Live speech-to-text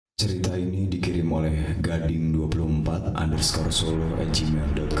Cerita ini dikirim oleh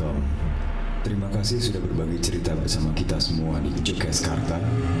gading24_solo@gmail.com. Terima kasih sudah berbagi cerita bersama kita semua di Cerita.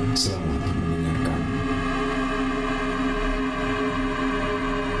 Selamat mendengarkan.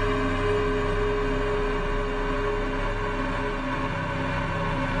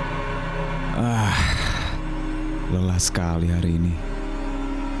 Lelah sekali hari ini.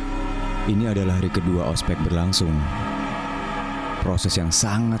 Ini adalah hari kedua ospek berlangsung. Proses yang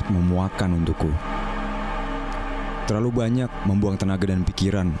sangat memuakkan untukku. Terlalu banyak membuang tenaga dan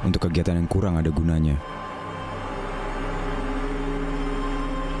pikiran untuk kegiatan yang kurang ada gunanya.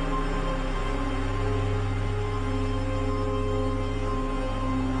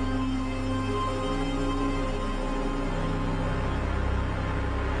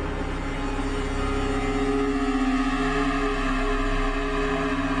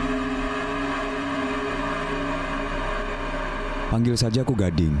 Panggil saja aku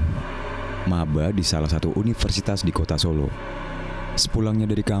Gading, maba di salah satu universitas di kota Solo. Sepulangnya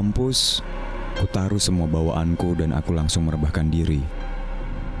dari kampus, ku taruh semua bawaanku dan aku langsung merebahkan diri.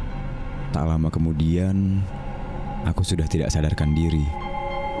 Tak lama kemudian, aku sudah tidak sadarkan diri.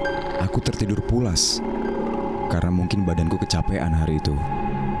 Aku tertidur pulas, karena mungkin badanku kecapean hari itu.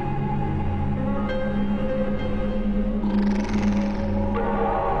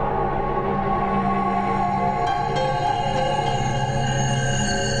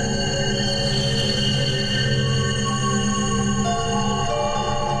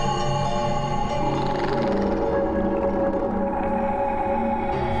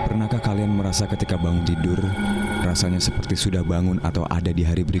 Pernahkah kalian merasa ketika bangun tidur, rasanya seperti sudah bangun atau ada di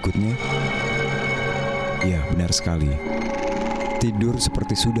hari berikutnya? Ya, benar sekali. Tidur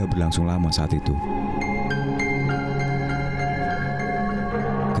seperti sudah berlangsung lama saat itu.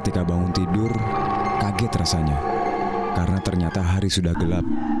 Ketika bangun tidur, kaget rasanya, karena ternyata hari sudah gelap.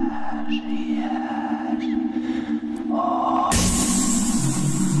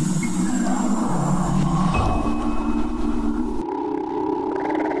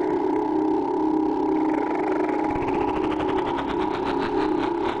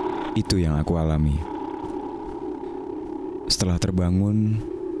 Itu yang aku alami. Setelah terbangun,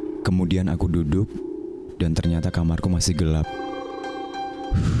 kemudian aku duduk dan ternyata kamarku masih gelap.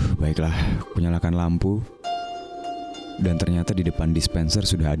 Baiklah, aku nyalakan lampu dan ternyata di depan dispenser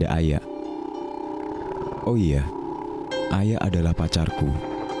sudah ada Ayah. Oh iya, Ayah adalah pacarku.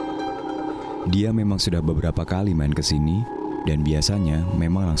 Dia memang sudah beberapa kali main ke sini dan biasanya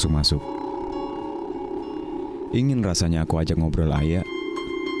memang langsung masuk. Ingin rasanya aku ajak ngobrol Ayah,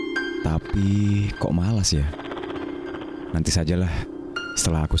 tapi kok malas ya? Nanti sajalah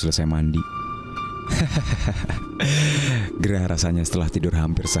setelah aku selesai mandi. Gerah rasanya setelah tidur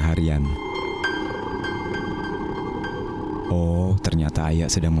hampir seharian. Oh, ternyata Ayah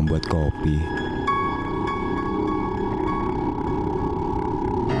sedang membuat kopi.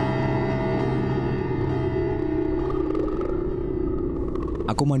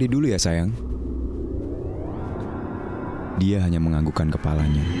 Aku mandi dulu ya sayang. Dia hanya menganggukkan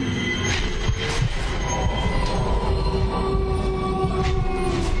kepalanya.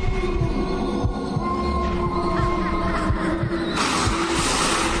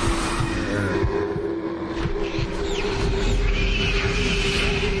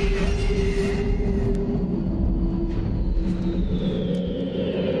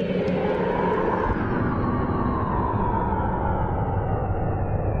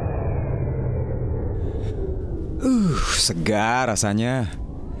 Segar rasanya.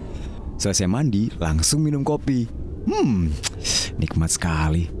 Selesai mandi, langsung minum kopi. Nikmat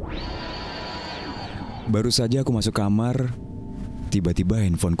sekali. Baru saja aku masuk kamar, tiba-tiba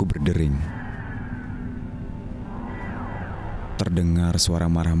handphoneku berdering. Terdengar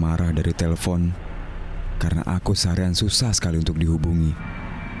suara marah-marah dari telepon, karena aku seharian susah sekali untuk dihubungi.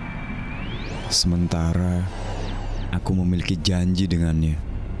 Sementara aku memiliki janji dengannya.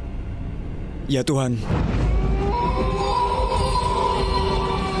 Ya Tuhan.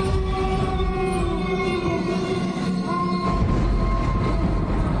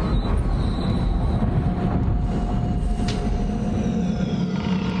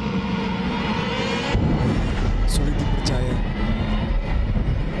 Sulit dipercaya.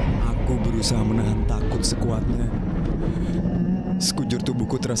 Aku berusaha menahan takut sekuatnya. Sekujur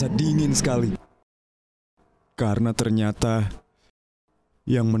tubuhku terasa dingin sekali. Karena ternyata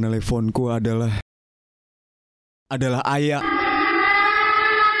yang meneleponku adalah Ayah.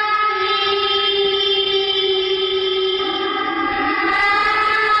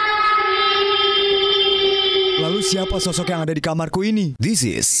 Lalu siapa sosok yang ada di kamarku ini? This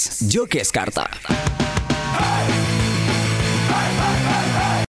is Cerita.